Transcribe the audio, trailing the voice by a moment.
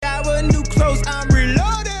Doritos, I'm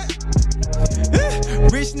reloaded.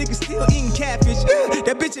 Rich nigga still eating catfish.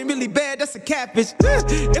 That bitch ain't really bad, that's a catfish.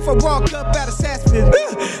 If I walk up out of Sassville,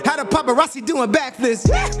 how the paparazzi doing backflips?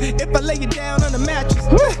 If I lay you down on the mattress,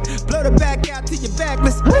 blow the back out to your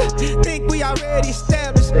backless. Think we already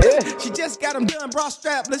established. She just got them done, bra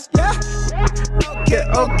strapless.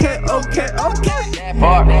 Yeah. Okay.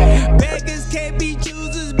 Beggars can't be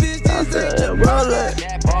choosers, bitches ain't your brother.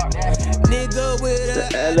 Nigga with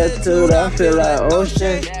an attitude, I feel like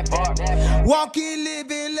Ocean. Walking,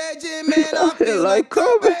 living legend, man, I feel like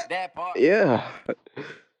Kobe. Yeah.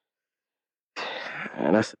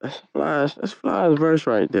 And that's Fly's verse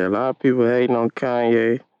right there. A lot of people hating on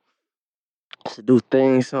Kanye. It's a new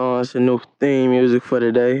theme song. It's a new theme music for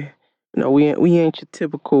today. You know, we ain't your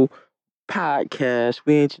typical podcast.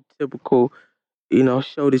 We ain't your typical,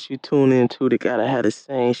 show that you tune into that gotta have the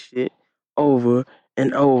same shit over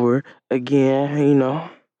and over again.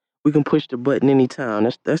 We can push the button anytime.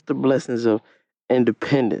 That's the blessings of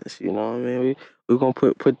independence. You know what I mean? We're gonna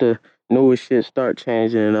put the newest shit, start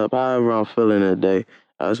changing it up. However I'm feeling today,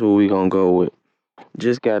 that's what we gonna go with.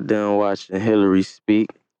 Just got done watching Hillary speak,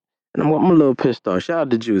 and I'm a little pissed off. Shout out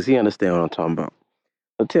to Juice. He understand what I'm talking about.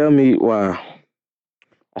 So tell me why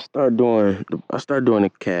I started doing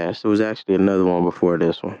the cast. It was actually another one before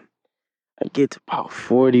this one. I get to about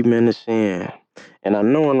 40 minutes in, and I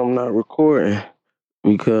know I'm not recording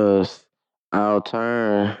because I'll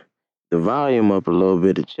turn the volume up a little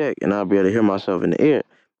bit to check, and I'll be able to hear myself in the ear.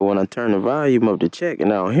 But when I turn the volume up to check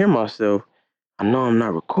and I don't hear myself, I know I'm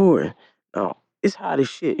not recording. Now, it's hot as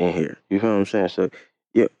shit in here. You feel what I'm saying? So,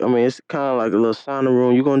 yeah, I mean, it's kind of like a little sauna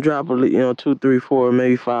room. You're going to drop, 2, 3, 4,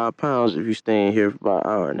 maybe 5 pounds if you stay in here for about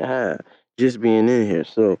an hour and a half, just being in here.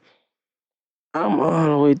 So, I'm all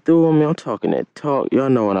the way through. I mean, I'm talking that talk. Y'all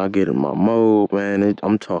know when I get in my mode, man,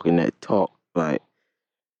 I'm talking that talk. Like,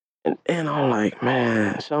 and I'm like,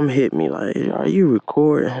 man, something hit me. Like, are you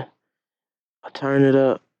recording? I turn it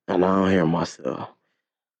up, and I don't hear myself.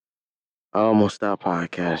 I almost stopped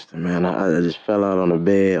podcasting, man. I just fell out on the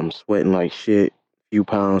bed. I'm sweating like shit. A few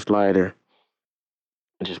pounds lighter.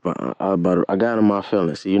 I got in my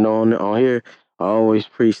feelings. See, on here, I always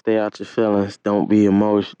preach, stay out your feelings. Don't be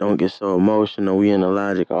emotional. Don't get so emotional. We in the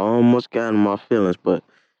logic. I almost got in my feelings, but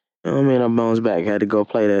you know what I mean? I bounced back. Had to go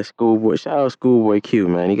play that Schoolboy. Shout out Schoolboy Q,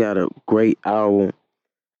 man. He got a great album.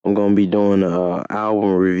 I'm going to be doing an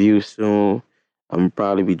album review soon. I'm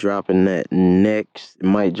probably be dropping that next. It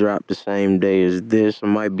might drop the same day as this. It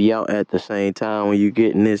might be out at the same time when you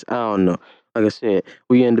getting this. I don't know. Like I said,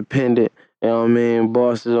 we independent. You know what I mean?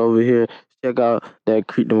 Bosses over here. Check out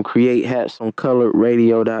them Create hats on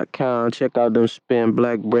coloradio.com. Check out them Spin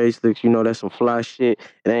Black bracelets. That's some fly shit.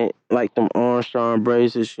 It ain't like them Armstrong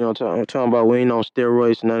bracelets. You know what I'm talking about? We ain't on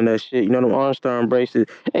steroids, none of that shit. Them Armstrong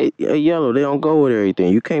bracelets, hey, yellow, they don't go with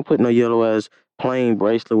everything. You can't put no yellow as plain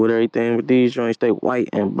bracelet with everything. With these joints, they white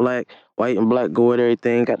and black. White and black go with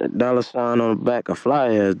everything. Got the dollar sign on the back, a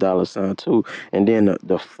fly ass dollar sign too. And then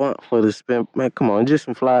the font for the spin. Man, come on, just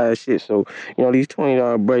some fly ass shit. So, these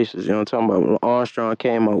 $20 bracelets, you know what I'm talking about? Armstrong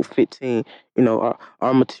came out with 15.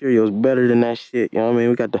 Our material is better than that shit. You know what I mean?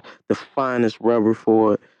 We got the finest rubber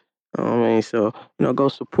for it. You know what I mean? So, go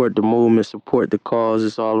support the movement, support the cause.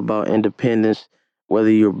 It's all about independence.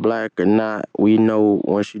 Whether you're black or not, we know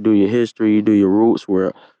once you do your history, you do your roots,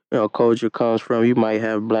 where culture comes from. You might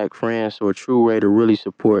have black friends, so a true way to really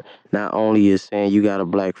support not only is saying you got a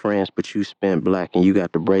black friends, but you spent black and you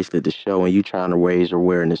got the bracelet to show, and you trying to raise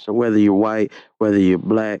awareness. So whether you're white, whether you're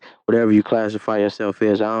black, whatever you classify yourself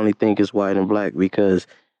as, I only think it's white and black because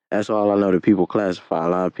that's all I know that people classify. A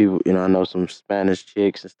lot of people, I know some Spanish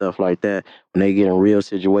chicks and stuff like that. When they get in real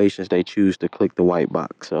situations, they choose to click the white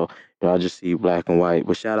box. So, I just see black and white.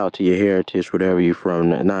 But shout out to your heritage, wherever you're from.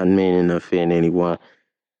 Not meaning to offend anyone.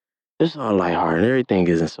 It's all lighthearted. Everything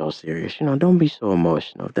isn't so serious. Don't be so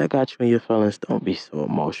emotional. If that got you in your feelings, don't be so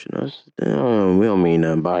emotional. We don't mean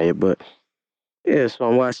nothing by it. But, yeah, so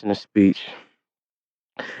I'm watching the speech.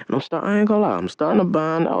 And I ain't gonna lie, I'm starting to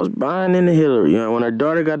bind. I was buying into Hillary. When her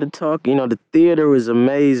daughter got to talk, the theater was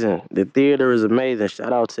amazing. The theater is amazing.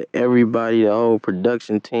 Shout out to everybody, the whole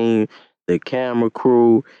production team, the camera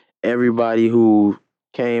crew, everybody who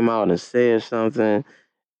came out and said something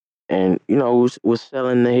and, was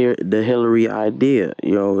selling the Hillary idea.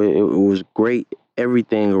 It was great,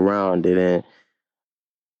 everything around it. And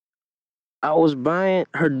I was buying.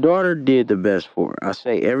 Her daughter did the best for her. I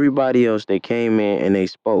say everybody else, they came in and they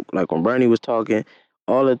spoke. Like when Bernie was talking,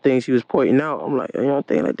 all the things he was pointing out, I'm like,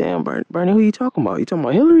 thinking like, damn, Bernie, who you talking about? You talking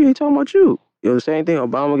about Hillary? Or you talking about you? The same thing.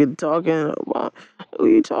 Obama get to talking. Who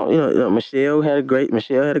you talking? Michelle had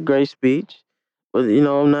a great speech. But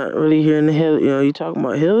I'm not really hearing the hell. You talking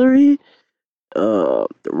about Hillary? The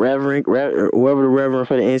Reverend, whoever the Reverend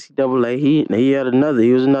for the NCAA, he had another.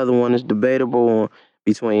 He was another one that's debatable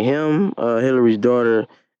between him, Hillary's daughter,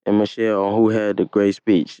 and Michelle on who had the great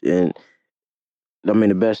speech. And I mean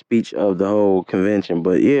the best speech of the whole convention.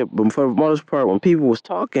 But yeah, but for the most part, when people was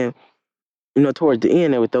talking, towards the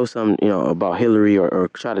end, they would throw something, about Hillary or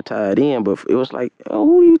try to tie it in. But it was like, oh,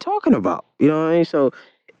 who are you talking about? You know what I mean? So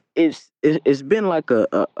it's been like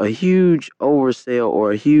a huge oversell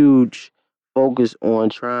or a huge focus on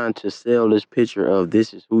trying to sell this picture of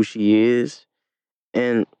this is who she is.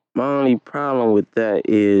 And my only problem with that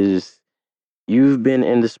is you've been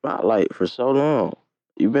in the spotlight for so long.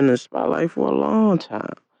 You've been in the spotlight for a long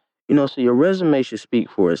time. So your resume should speak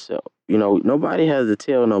for itself. Nobody has to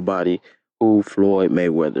tell nobody who Floyd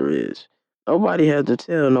Mayweather is. Nobody has to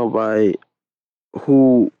tell nobody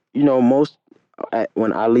who most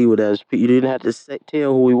when Ali would ask, you didn't have to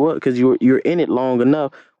tell who he was because you're in it long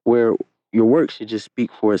enough where your work should just speak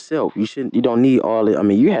for itself. You don't need all it. I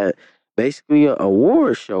mean, you had basically a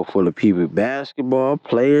award show full of people, basketball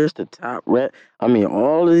players, the top rep. I mean,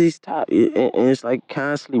 all of these top, and it's like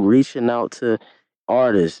constantly reaching out to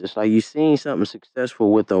artists. It's like you seen something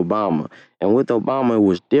successful with Obama, and with Obama it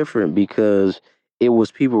was different because it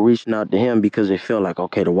was people reaching out to him because they felt like,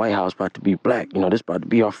 okay, the White House about to be black. This about to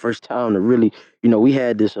be our first time to really, we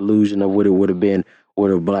had this illusion of what it would have been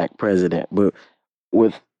with a black president. But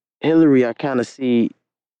with Hillary, I kind of see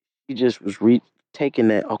he just was taking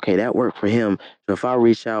that, okay, that worked for him. So if I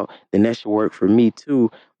reach out, then that should work for me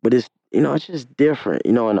too. But it's just different,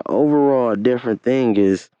 and the overall different thing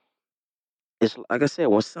is, it's like I said,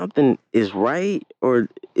 when something is right, or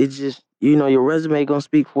it just your resume gonna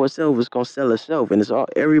speak for itself. It's gonna sell itself, and it's all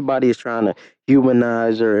everybody is trying to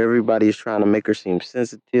humanize her. Everybody is trying to make her seem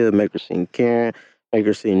sensitive, make her seem caring, make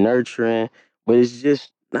her seem nurturing. But it's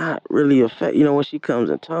just not really effect. When she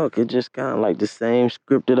comes and talk, it's just kind of like the same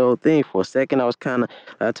scripted old thing. For a second, I was kind of.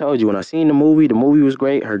 I told you when I seen the movie was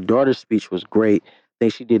great. Her daughter's speech was great. I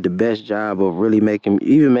think she did the best job of really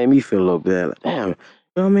even made me feel a little bad. Like, damn,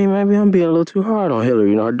 what I mean? Maybe I'm being a little too hard on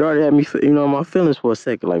Hillary. Her daughter had me, my feelings for a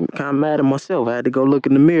second, like kind of mad at myself. I had to go look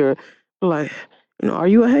in the mirror, like, are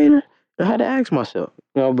you a hater? I had to ask myself,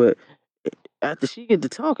 but after she get to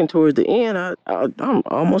talking towards the end, I'm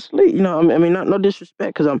almost asleep. I mean, not no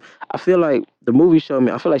disrespect, because I feel like the movie showed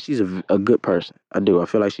me. I feel like she's a good person. I do. I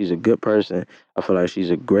feel like she's a good person. I feel like she's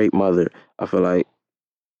a great mother. I feel like,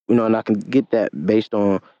 and I can get that based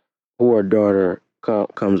on who her daughter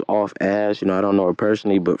comes off as. I don't know her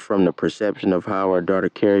personally, but from the perception of how her daughter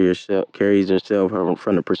carries herself,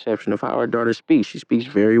 from the perception of how her daughter speaks, she speaks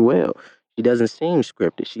very well. She doesn't seem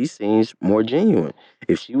scripted. She seems more genuine.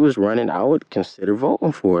 If she was running, I would consider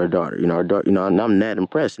voting for her daughter. Her daughter. And I'm that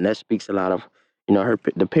impressed, and that speaks a lot of,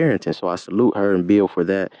 the parenting. So I salute her and Bill for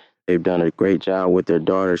that. They've done a great job with their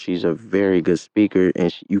daughter. She's a very good speaker,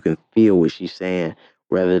 and you can feel what she's saying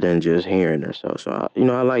rather than just hearing her. So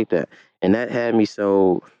I like that. And that had me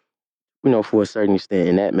so, for a certain extent,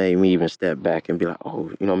 and that made me even step back and be like,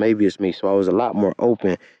 oh, maybe it's me. So I was a lot more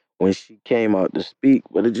open when she came out to speak,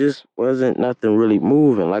 but it just wasn't nothing really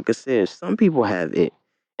moving. Like I said, some people have it,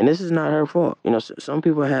 and this is not her fault. Some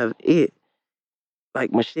people have it.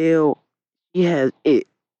 Like Michelle, he has it.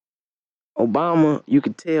 Obama, you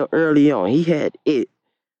could tell early on, he had it.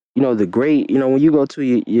 The great, when you go to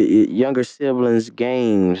your younger siblings'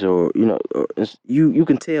 games, or, you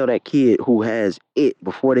can tell that kid who has it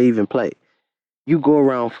before they even play. You go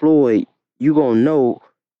around Floyd, you gonna know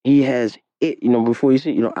he has it, before you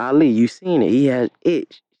see, Ali, you seen it. He has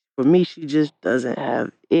it. For me, she just doesn't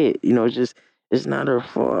have it. It's not her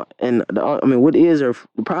fault. And I mean, what is her,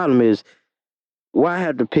 the problem is, why I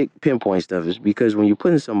have to pinpoint stuff is because when you're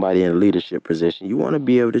putting somebody in a leadership position, you want to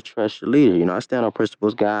be able to trust your leader. I stand on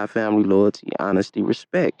principles: God, family, loyalty, honesty,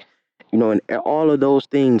 respect. And all of those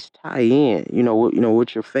things tie in.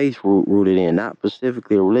 What your faith rooted in, not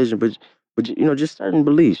specifically a religion, but just certain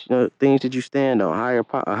beliefs. Things that you stand on,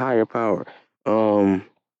 a higher power. Um,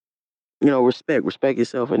 respect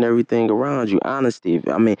yourself and everything around you. Honesty.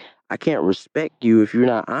 I mean, I can't respect you if you're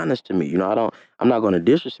not honest to me. I'm not going to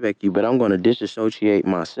disrespect you, but I'm going to disassociate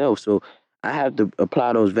myself. So I have to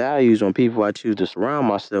apply those values on people I choose to surround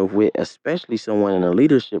myself with, especially someone in a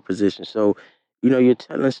leadership position. So, you're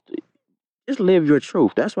telling, just live your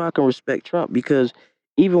truth. That's why I can respect Trump, because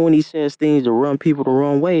even when he says things to run people the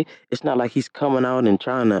wrong way, it's not like he's coming out and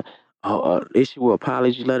trying to issue an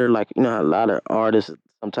apology letter. Like, a lot of artists,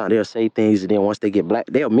 sometimes they'll say things, and then once they get black,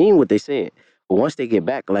 they'll mean what they said. But once they get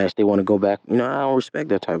backlash, they want to go back. I don't respect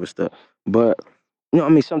that type of stuff. But I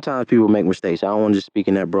mean, sometimes people make mistakes. I don't want to just speak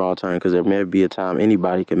in that broad term because there may be a time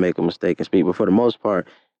anybody can make a mistake and speak. But for the most part,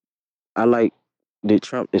 I like that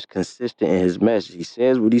Trump is consistent in his message. He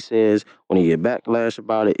says what he says. When he get backlash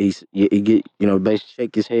about it, he get basically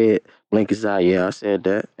shake his head, blink his eye. Yeah, I said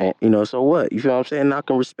that, and so what? You feel what I'm saying? I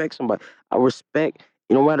can respect somebody. I respect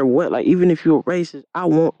no matter what. Like even if you're a racist, I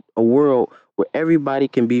want a world where everybody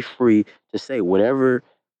can be free to say whatever,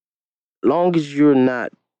 long as you're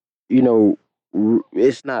not you know,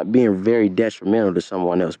 it's not being very detrimental to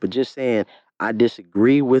someone else, but just saying I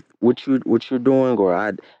disagree with what you're doing, or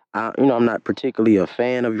I'm not particularly a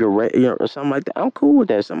fan of your or something like that. I'm cool with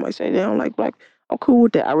that. Somebody say they don't like black, I'm cool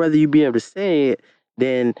with that. I'd rather you be able to say it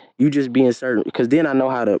than you just being certain, because then I know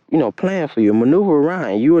how to plan for you, maneuver around,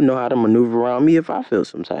 and you would know how to maneuver around me if I feel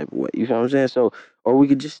some type of way. You feel what I'm saying? So, or we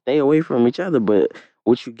could just stay away from each other. But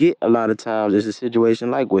what you get a lot of times is a situation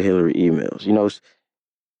like with Hillary emails.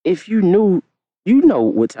 If you knew,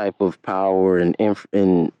 what type of power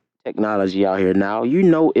and technology out here now.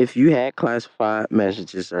 If you had classified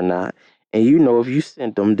messages or not, and if you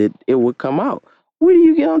sent them that it would come out. What do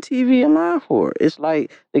you get on TV and lie for? It's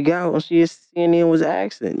like the guy on CNN was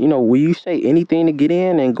asking, will you say anything to get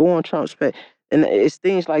in and go on Trump's page? And it's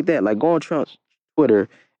things like that, like go on Trump's Twitter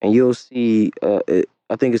and you'll see.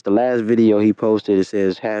 I think it's the last video he posted. It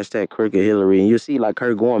says hashtag Crooked Hillary, and you'll see like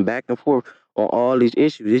her going back and forth on all these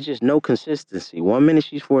issues. It's just no consistency. One minute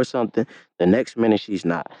she's for something, the next minute she's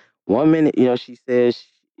not. One minute, she says,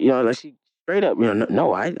 like she straight up,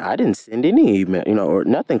 no, I didn't send any email, or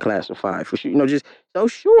nothing classified for sure. Just so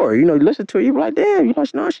sure, listen to her, you be like, damn,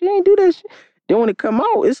 no, she ain't do that shit. Then when it come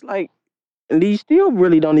out, it's like, and you still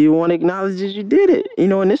really don't even want to acknowledge that you did it,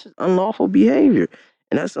 and this is unlawful behavior.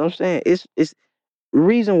 And that's what I'm saying. It's the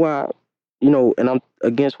reason why, and I'm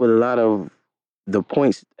against what a lot of the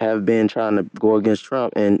points have been trying to go against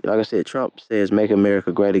Trump. And like I said, Trump says make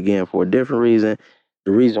America great again for a different reason.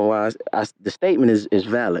 The reason why the statement is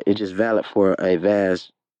valid. It's just valid for a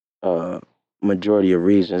vast uh, majority of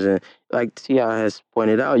reasons. And like T.I. has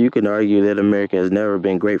pointed out, you can argue that America has never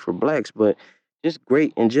been great for blacks, but just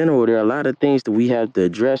great in general. There are a lot of things that we have to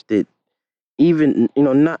address that even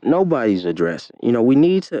not nobody's addressing. We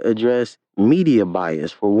need to address media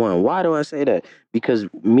bias for one. Why do I say that? Because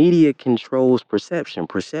media controls perception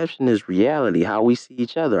is reality, how we see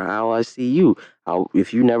each other, how I see you. How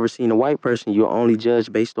if you never seen a white person, you're only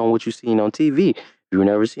judged based on what you've seen on TV. If you've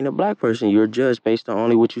never seen a black person, you're judged based on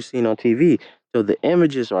only what you've seen on TV. So the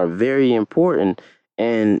images are very important.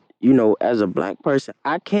 And as a black person,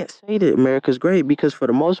 I can't say that America's great, because for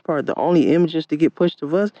the most part the only images that get pushed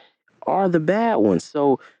of us are the bad ones.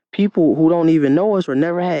 So people who don't even know us or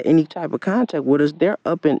never had any type of contact with us, they're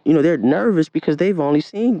up and they're nervous because they've only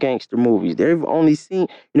seen gangster movies. They've only seen,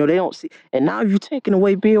 they don't see. And now you're taking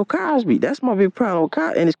away Bill Cosby. That's my big problem with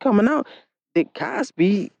Cosby. And it's coming out that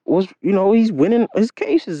Cosby was, he's winning his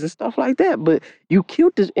cases and stuff like that. But you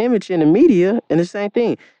killed this image in the media. And the same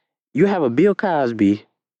thing, you have a Bill Cosby,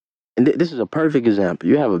 and this is a perfect example.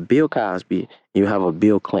 You have a Bill Cosby and you have a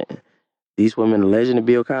Bill Clinton. These women, the legend of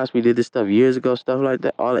Bill Cosby, did this stuff years ago, stuff like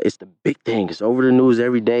that. It's the big thing. It's over the news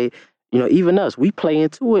every day. Even us, we play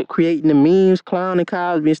into it, creating the memes, clowning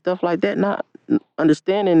Cosby and stuff like that. Not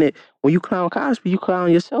understanding that when you clown Cosby, you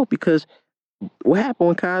clown yourself, because what happened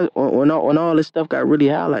when Cosby, when all this stuff got really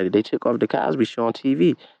highlighted? They took off the Cosby Show on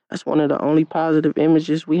TV. That's one of the only positive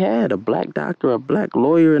images we had. A black doctor, a black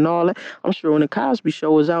lawyer, and all that. I'm sure when the Cosby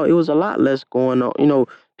Show was out, it was a lot less going on.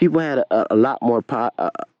 People had a lot more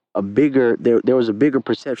a bigger there was a bigger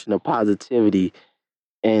perception of positivity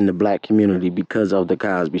in the black community because of the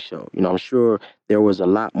Cosby Show. I'm sure there was a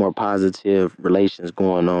lot more positive relations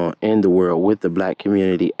going on in the world with the black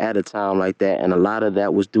community at a time like that, and a lot of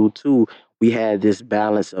that was due to we had this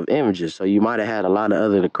balance of images. So you might have had a lot of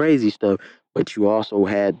other the crazy stuff, but you also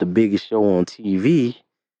had the biggest show on TV,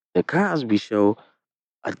 the Cosby Show,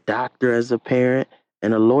 a doctor as a parent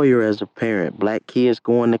and a lawyer as a parent, black kids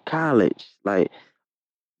going to college, like.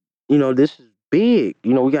 This is big.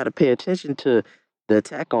 We got to pay attention to the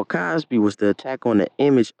attack on Cosby was the attack on the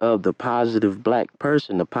image of the positive black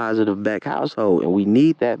person, the positive black household. And we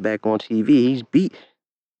need that back on TV. He's beat,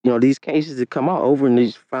 these cases that come out over and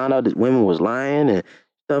he's found out that women was lying and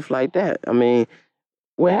stuff like that. I mean,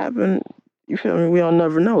 what happened? You feel me? We all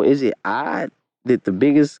never know. Is it odd that the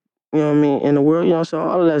biggest, in the world, so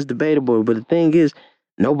all of that's debatable. But the thing is,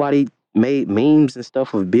 nobody made memes and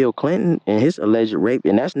stuff of Bill Clinton and his alleged rape,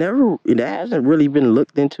 and that hasn't really been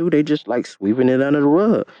looked into. They just like sweeping it under the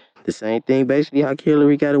rug. The same thing, basically, how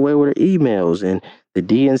Hillary got away with her emails and the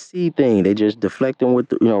DNC thing. They just deflecting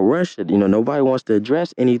with Russia. Nobody wants to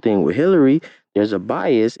address anything with Hillary. There's a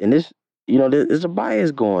bias, and this There's a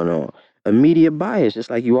bias going on, a media bias. It's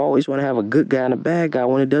like you always want to have a good guy and a bad guy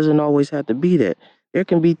when it doesn't always have to be that. There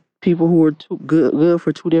can be people who are too good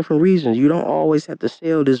for two different reasons. You don't always have to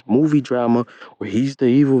sell this movie drama where he's the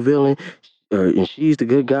evil villain, and she's the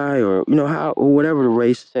good guy, or how, or whatever the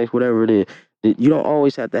race, sex, whatever it is. You don't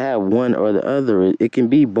always have to have one or the other. It can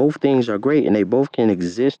be both things are great, and they both can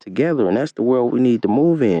exist together. And that's the world we need to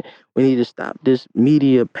move in. We need to stop this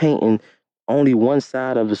media painting only one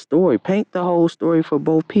side of the story. Paint the whole story for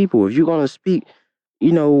both people. If you're gonna speak,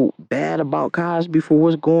 bad about Cosby for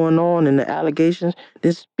what's going on and the allegations,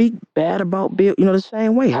 then speak bad about Bill, the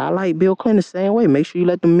same way. Highlight Bill Clinton the same way. Make sure you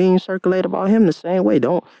let the memes circulate about him the same way.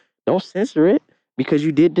 Don't censor it because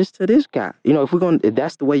you did this to this guy. If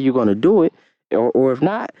that's the way you're gonna do it, or if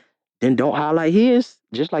not, then don't highlight his,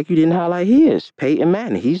 just like you didn't highlight his. Peyton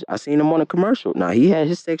Manning, I seen him on a commercial. Now, he had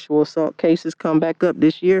his sexual assault cases come back up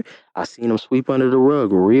this year. I seen him sweep under the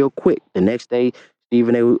rug real quick. The next day,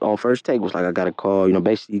 Stephen A. on First Take was like, I got a call,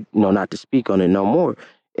 basically, not to speak on it no more.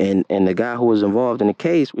 And the guy who was involved in the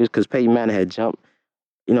case was because Peyton Manning had jumped,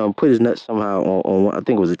 put his nuts somehow on I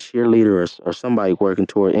think it was a cheerleader or somebody working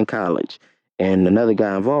toward in college. And another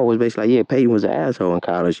guy involved was basically like, yeah, Peyton was an asshole in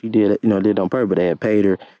college. She did it, did it on purpose. They had paid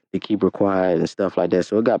her to keep her quiet and stuff like that.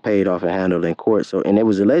 So it got paid off and handled in court. So, and it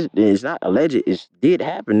was alleged. It's not alleged. It did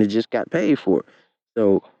happen. It just got paid for.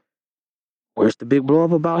 So where's the big blow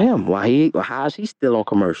up about him? How is he still on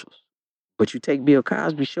commercials? But you take Bill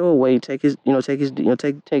Cosby show away, take his, take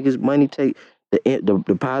his money, take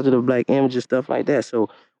the positive black image and stuff like that. So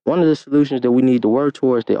one of the solutions that we need to work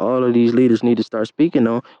towards, that all of these leaders need to start speaking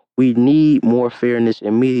on, we need more fairness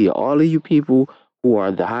in media. All of you people who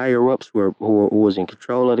are the higher ups, who is in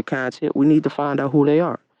control of the content, we need to find out who they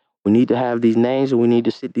are. We need to have these names, and we need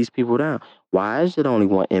to sit these people down. Why is it only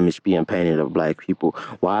one image being painted of black people?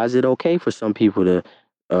 Why is it okay for some people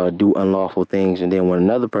to do unlawful things, and then when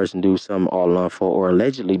another person do something unlawful or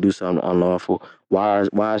allegedly do something unlawful, why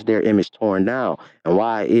is their image torn down? And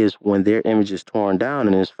why is, when their image is torn down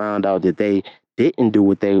and it's found out that they didn't do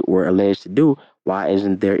what they were alleged to do, why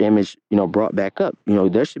isn't their image, brought back up?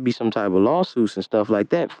 There should be some type of lawsuits and stuff like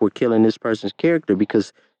that for killing this person's character,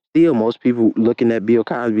 because still most people looking at Bill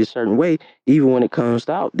Cosby a certain way, even when it comes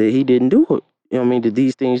out that he didn't do it. That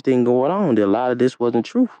these things didn't go on, that a lot of this wasn't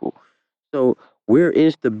truthful. So where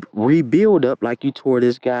is the rebuild up like you tore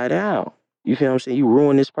this guy down? You feel what I'm saying? You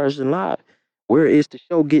ruined this person's life. Where is the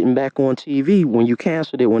show getting back on TV when you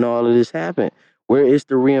canceled it, when all of this happened? Where is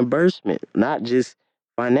the reimbursement? Not just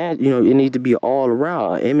financial, it needs to be all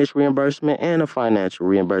around, image reimbursement and a financial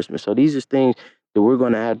reimbursement. So these are things that we're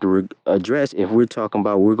going to have to address if we're talking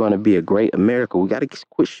about we're going to be a great America. We got to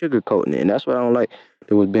quit sugarcoating it. And that's what I don't like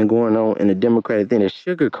that what's been going on in the Democratic thing. They're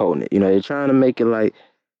sugarcoating it. They're trying to make it like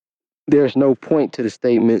there's no point to the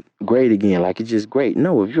statement great again, like it's just great.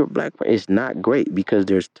 No, if you're a black person, it's not great, because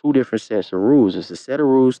there's two different sets of rules. It's a set of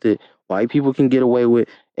rules that white people can get away with,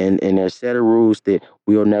 and there's a set of rules that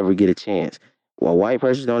we'll never get a chance. While white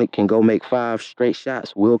person only can go make 5 straight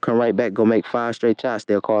shots, we'll come right back, go make 5 straight shots.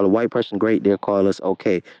 They'll call a white person great, they'll call us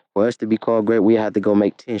okay. For us to be called great, we have to go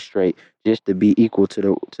make 10 straight just to be equal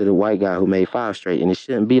to the white guy who made 5 straight. And it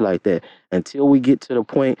shouldn't be like that. Until we get to the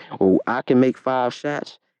point where I can make 5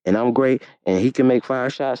 shots and I'm great, and he can make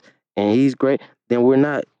 5 shots and he's great, then we're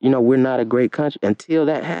not a great country. Until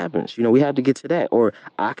that happens, we have to get to that. Or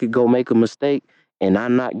I could go make a mistake and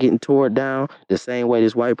I'm not getting tore down the same way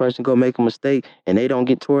this white person go make a mistake and they don't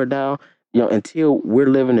get tore down. Until we're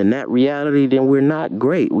living in that reality, then we're not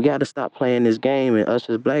great. We got to stop playing this game, and us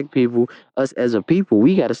as black people, us as a people,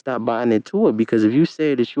 we got to stop buying into it. Because if you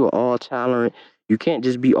say that you're all tolerant, you can't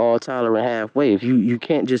just be all tolerant halfway. If you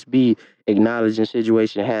can't just be acknowledging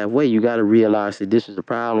situation halfway, you got to realize that this is a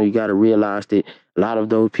problem. You got to realize that a lot of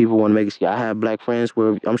those people want to make it. I have black friends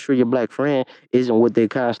where I'm sure your black friend isn't what they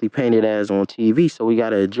constantly painted as on TV. So we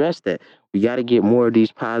got to address that. We got to get more of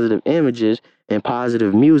these positive images and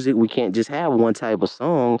positive music. We can't just have one type of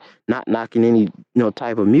song, not knocking any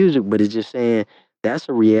type of music, but it's just saying that's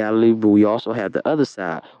a reality. But we also have the other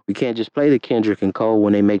side. We can't just play the Kendrick and Cole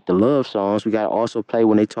when they make the love songs. We got to also play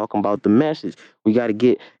when they talking about the message. We got to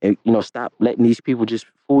get, stop letting these people just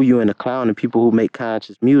fool you in the clown, and people who make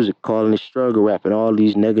conscious music, calling it struggle rap and all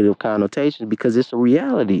these negative connotations, because it's a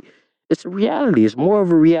reality. It's a reality. It's more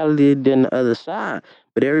of a reality than the other side.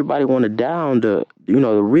 But everybody want to down the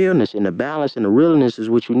realness, and the balance and the realness is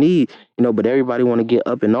what you need, but everybody want to get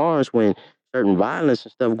up in arms when certain violence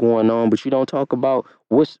and stuff going on, but you don't talk about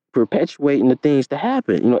what's perpetuating the things to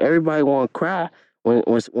happen. Everybody want to cry when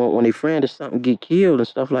their friend or something get killed and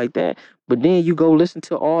stuff like that. But then you go listen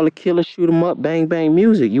to all the killer shoot 'em up, bang bang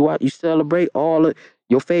music. You celebrate all the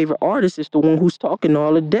Your favorite artist is the one who's talking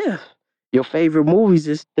all the death. Your favorite movies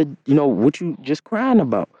is what you just crying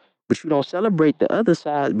about. But you don't celebrate the other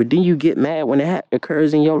side. But then you get mad when it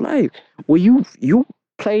occurs in your life. Well, you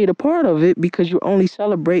played a part of it because you're only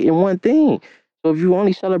celebrating one thing. So if you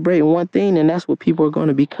only celebrating one thing, then that's what people are going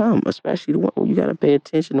to become. Especially the one you got to pay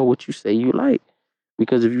attention to what you say you like.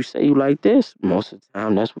 Because if you say you like this, most of the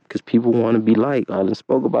time that's because people want to be liked. I done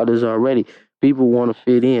spoke about this already. People want to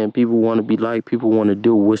fit in. People want to be liked. People want to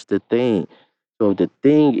do what's the thing. So if the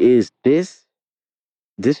thing is this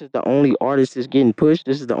is the only artist that's getting pushed.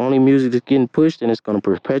 This is the only music that's getting pushed, and it's going to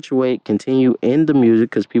perpetuate, continue in the music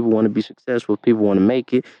because people want to be successful. People want to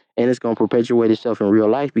make it, and it's going to perpetuate itself in real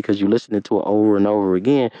life because you're listening to it over and over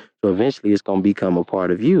again. So eventually, it's going to become a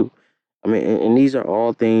part of you. I mean, and these are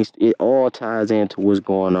all things. It all ties into what's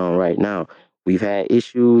going on right now. We've had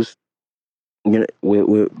issues.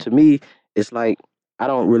 To me, it's like I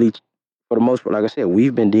don't really, for the most part, like I said,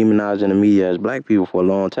 we've been demonized in the media as black people for a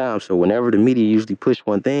long time. So whenever the media usually push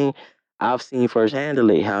one thing, I've seen firsthand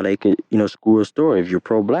how they could, screw a story. If you're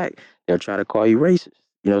pro-black, they'll try to call you racist.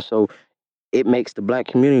 So it makes the black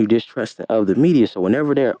community distrusting of the media. So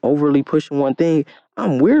whenever they're overly pushing one thing,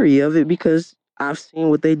 I'm weary of it because I've seen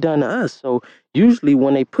what they done to us. So usually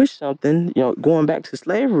when they push something, going back to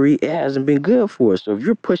slavery, it hasn't been good for us. So if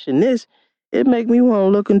you're pushing this, it make me want to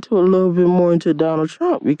look into a little bit more into Donald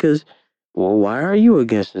Trump because, well, why are you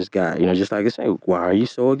against this guy? Just like I say, why are you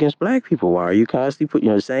so against black people? Why are you constantly put,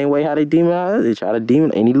 the same way how they demonize us? They try to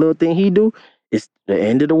demon any little thing he do. It's the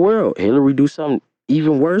end of the world. Hillary do something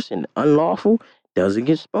even worse and unlawful, doesn't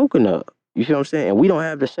get spoken of. You feel what I'm saying? And we don't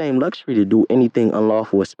have the same luxury to do anything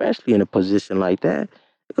unlawful, especially in a position like that.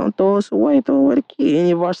 They're going to throw away the key.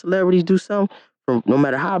 Any of our celebrities do something, from no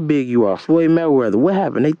matter how big you are. Floyd Mayweather, what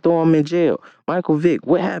happened? They throw him in jail. Michael Vick,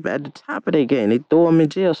 what happened? At the top of their game, they throw him in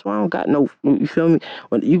jail. So I don't got no, you feel me?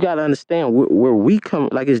 Well, you got to understand where we come,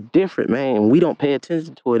 like it's different, man. And we don't pay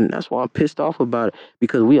attention to it. And that's why I'm pissed off about it.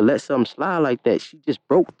 Because we'll let something slide like that. She just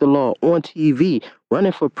broke the law on TV,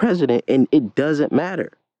 running for president, and it doesn't matter.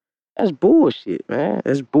 That's bullshit, man.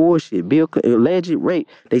 That's bullshit. Alleged rape.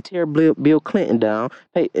 They tear Bill Clinton down.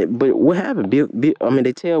 Hey, but what happened?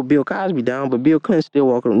 They tear Bill Cosby down, but Bill Clinton still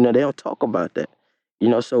walking. No, they don't talk about that.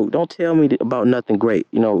 So don't tell me about nothing great.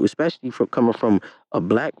 Especially for coming from a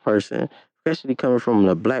black person, especially coming from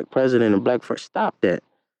a black president and black first. Stop that.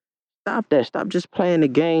 Stop that. Stop just playing the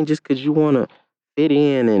game just because you want to fit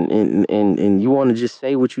in and you want to just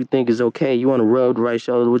say what you think is okay. You want to rub the right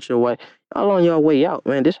shoulder with your wife. Y'all on your way out,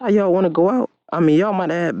 man. This how y'all want to go out. I mean, y'all might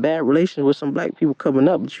have had bad relations with some black people coming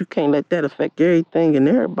up, but you can't let that affect everything and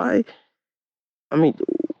everybody. I mean,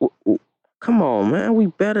 come on, man. We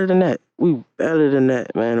better than that. We better than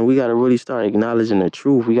that, man. And we got to really start acknowledging the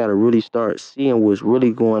truth. We got to really start seeing what's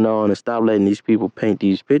really going on and stop letting these people paint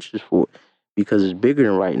these pictures for it. Because it's bigger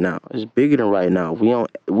than right now. It's bigger than right now. We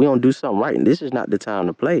don't do something right, and this is not the time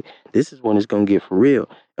to play. This is when it's gonna get for real.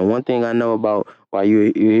 And one thing I know about why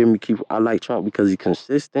you hear me I like Trump because he's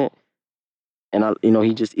consistent, and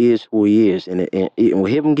he just is who he is. And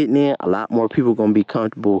with him getting in, a lot more people gonna be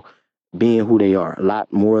comfortable being who they are. A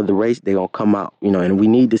lot more of the race, they're gonna come out, and we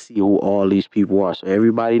need to see who all these people are. So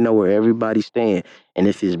everybody know where everybody stand. And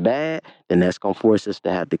if it's bad, then that's gonna force us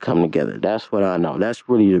to have to come together. That's what I know. That's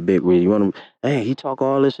really the big reason. You want to, hey, he talk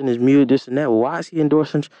all this in his music, this and that. Well, why is he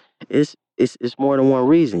endorsing? It's more than one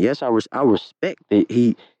reason. Yes, I respect that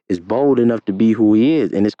he is bold enough to be who he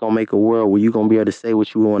is, and it's gonna make a world where you're gonna be able to say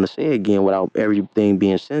what you want to say again without everything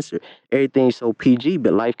being censored. Everything's so PG,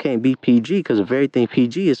 but life can't be PG because if everything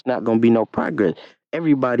PG, it's not gonna be no progress.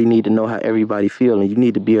 Everybody need to know how everybody feel, and you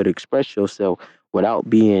need to be able to express yourself without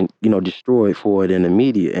being, destroyed for it in the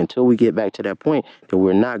media. Until we get back to that point, that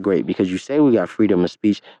we're not great because you say we got freedom of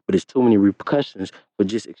speech, but there's too many repercussions for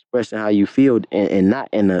just expressing how you feel and not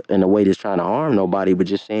in a way that's trying to harm nobody, but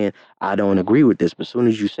just saying I don't agree with this. But as soon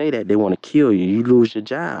as you say that, they want to kill you. You lose your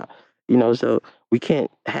job. So we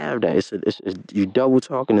can't have that. It's you double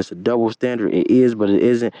talking. It's a double standard. It is, but it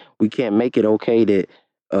isn't. We can't make it okay that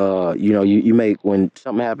you make when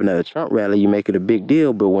something happened at a Trump rally, you make it a big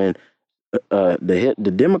deal, but when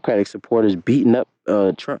the Democratic supporters beating up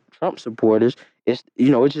Trump supporters, it's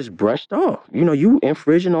just brushed off. You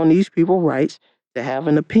infringing on these people's rights to have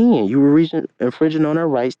an opinion. You were infringing on their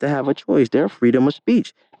rights to have a choice. Their freedom of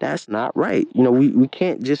speech. That's not right. We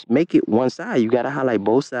can't just make it one side. You got to highlight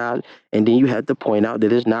both sides, and then you have to point out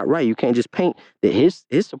that it's not right. You can't just paint that his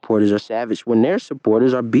supporters are savage when their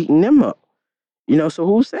supporters are beating them up. So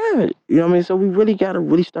who said it? You know what I mean? So we really got to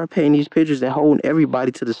really start painting these pictures and holding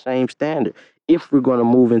everybody to the same standard. If we're going to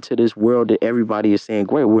move into this world that everybody is saying,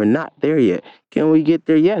 great, we're not there yet. Can we get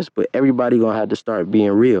there? Yes, but everybody going to have to start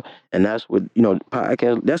being real. And that's what,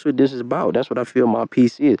 podcast, that's what this is about. That's what I feel my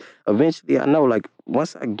piece is. Eventually, I know, like,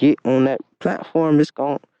 once I get on that platform, it's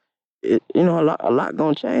going to, a lot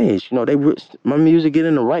gonna change. My music get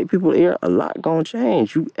in the right people's ear, a lot gonna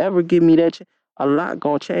change. You ever give me that, a lot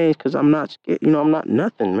gonna change because I'm not scared. I'm not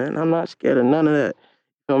nothing, man. I'm not scared of none of that.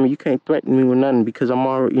 You can't threaten me with nothing because I'm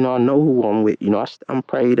already, I know who I'm with. I'm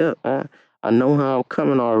prayed up, man. I know how I'm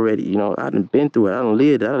coming already. I done been through it. I done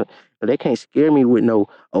lived. They can't scare me with no,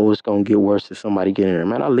 oh, it's gonna get worse if somebody get in there,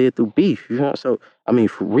 man. I lived through beef, So I mean,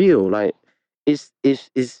 for real, like it's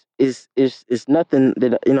nothing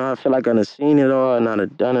that I feel like I done seen it all and I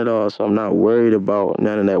done done it all, so I'm not worried about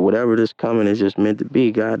none of that. Whatever this coming is just meant to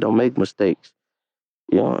be. God don't make mistakes.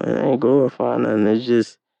 It ain't glorifying nothing. It's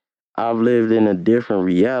just I've lived in a different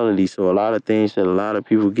reality, so a lot of things that a lot of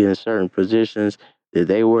people get in certain positions that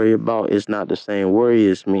they worry about, it's not the same worry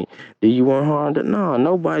as me. Do you want harm? No,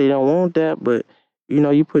 nobody don't want that, but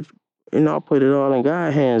you put I put it all in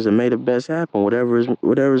God's hands and make the best happen.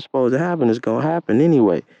 Whatever's supposed to happen is gonna happen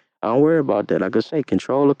anyway. I don't worry about that. Like I say,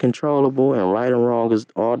 control the controllable and right and wrong is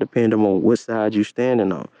all dependent on what side you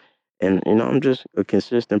standing on. And I'm just a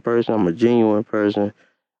consistent person. I'm a genuine person.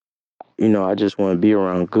 I just want to be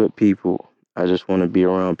around good people. I just want to be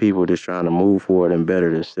around people that's trying to move forward and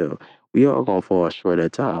better themselves. We all gonna fall short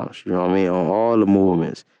at times, you know what I mean? On all the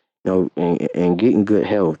movements, and getting good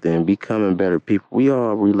health and becoming better people. We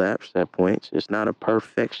all relapse at points. It's not a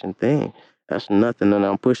perfection thing. That's nothing that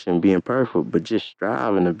I'm pushing being perfect, but just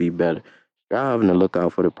striving to be better, striving to look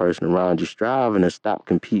out for the person around you, striving to stop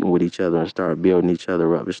competing with each other and start building each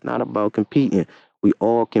other up. It's not about competing. We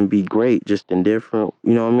all can be great, just in different,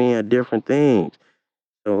 at different things.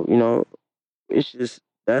 So, it's just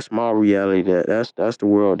that's my reality. That's the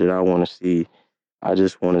world that I want to see. I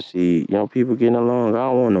just want to see, people getting along. I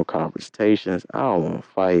don't want no confrontations. I don't want to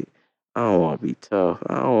fight. I don't want to be tough.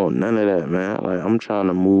 I don't want none of that, man. Like I'm trying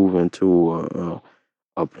to move into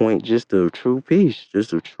a point just of true peace,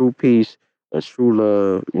 a true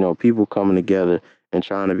love. People coming together and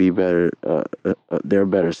trying to be better, their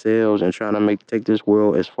better selves, and trying to take this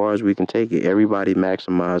world as far as we can take it. Everybody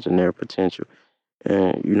maximizing their potential,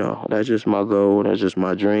 and that's just my goal. That's just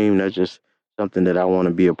my dream. That's just something that I want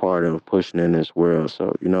to be a part of, pushing in this world.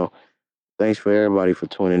 So thanks for everybody for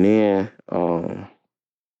tuning in.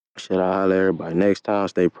 Should I holler at everybody next time?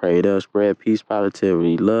 Stay prayed up, spread peace,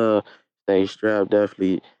 positivity, love. Stay strapped.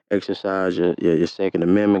 Definitely exercise your Second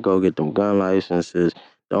Amendment. Go get them gun licenses.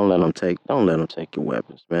 Don't let them take your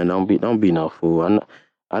weapons, man. Don't be no fool.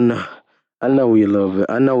 I know, I know we a little bit.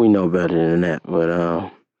 I know we know better than that,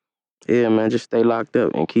 but yeah, man, just stay locked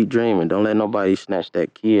up and keep dreaming. Don't let nobody snatch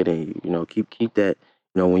that kid in you. Keep that.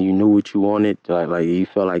 When you knew what you wanted, like you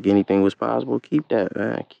felt like anything was possible, keep that,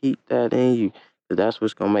 man. Keep that in you. 'Cause that's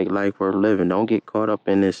what's gonna make life worth living. Don't get caught up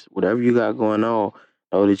in this. Whatever you got going on,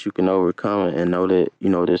 know that you can overcome it, and know that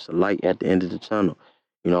there's a light at the end of the tunnel.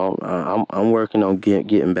 I'm working on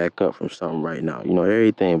getting back up from something right now.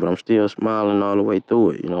 Everything, but I'm still smiling all the way through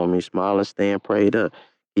it. You know what I mean? Smiling, staying prayed up,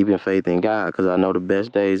 keeping faith in God, because I know the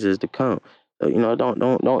best days is to come. So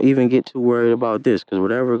don't even get too worried about this, because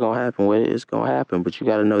whatever gonna happen with it, it's gonna happen. But you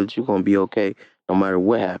gotta know that you're gonna be okay no matter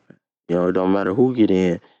what happens. It don't matter who get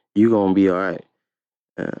in, you gonna be all right.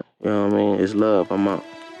 You know what I mean? It's love. I'm out.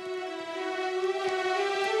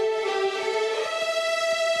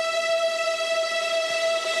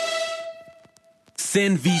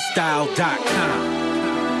 SendVStyle.com.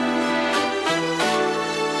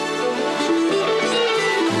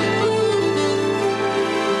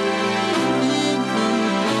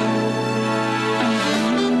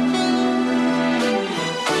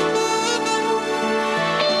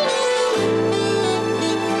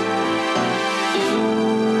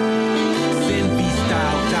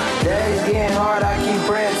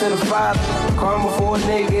 Karma for a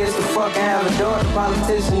nigga is to fucking have a daughter.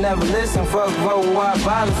 Politician never listen, fuck vote, why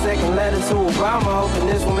bother? Second letter to Obama, hoping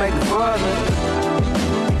this will make it further.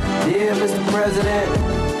 Dear Mr. President,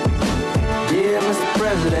 dear Mr.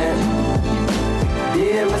 President,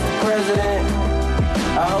 dear Mr. President,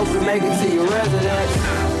 I hope we make it to your residence.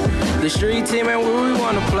 The street team ain't where we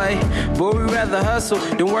wanna play, but we rather hustle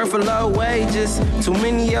than work for low wages. Too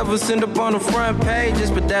many of us end up on the front pages,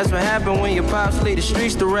 but that's what happened when your pops lead the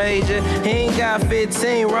streets to rage. He ain't got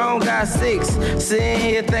 15, wrong got 6. Sitting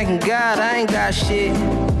here thanking God I ain't got shit.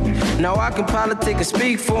 Now I can politic and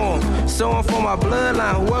speak for him. Sowing for my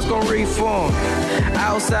bloodline, who else gon' read for him?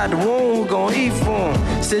 Outside the womb, who gon' eat for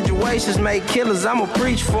him? Situations make killers, I'ma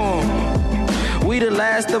preach for him. We the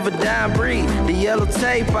last of a dying breed. The yellow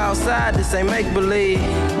tape outside, this ain't make-believe.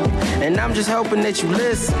 And I'm just hoping that you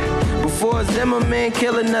listen before Zimmerman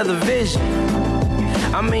kill another vision.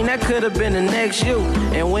 I mean, that could have been the next you,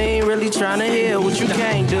 and we ain't really trying to hear what you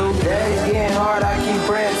can't do. Daddy's getting hard, I keep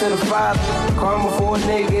praying to the Father. Karma for a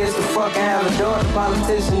nigga is to fucking have a daughter.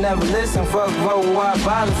 Politicians never listen, fuck vote, why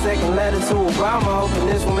bother? Second letter to Obama, hoping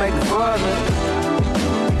this will make it further.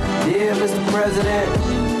 Dear Mr. President,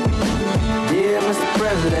 dear Mr.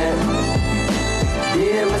 President,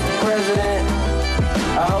 dear Mr. President,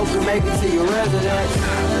 I hope you make it to your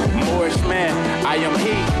residence. Moorish man, I am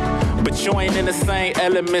he. But you ain't in the same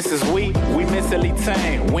elements as we. We mentally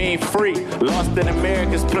tame, we ain't free. Lost in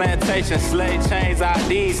America's plantation, slave chains,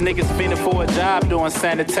 IDs. Niggas fiending for a job doing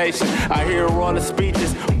sanitation. I hear all the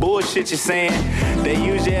speeches, bullshit you're saying. They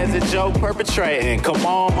use you as a joke perpetrating. Come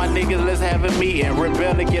on, my niggas, let's have a meeting.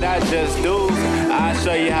 Rebel to get our just dues. I'll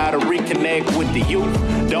show you how to reconnect with the youth.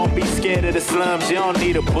 Don't be scared of the slums, you don't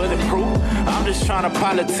need a bulletproof. I'm just trying to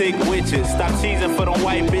politic with you. Stop cheesing for them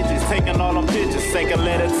white bitches, taking all them pictures. Take a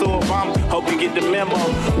letter to Obama, hope you get the memo.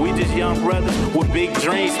 We just young brothers with big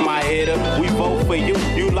dreams, my hitter. We vote for you,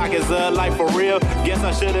 you like it's a life for real. Guess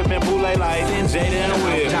I should have been Boulay like Jada and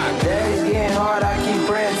Will. Daddy's getting hard, I keep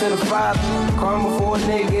praying to the Father. Karma for a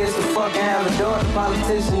nigga is to fucking have a daughter.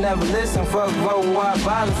 Politicians never listen, fuck vote, why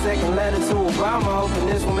bother? Second letter to Obama, hoping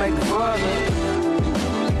this will make it further.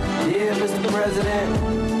 Dear Mr. President,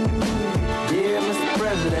 dear Mr.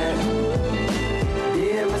 President,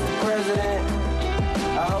 dear Mr. President,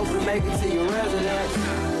 I hope you make it to your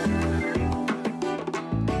residence.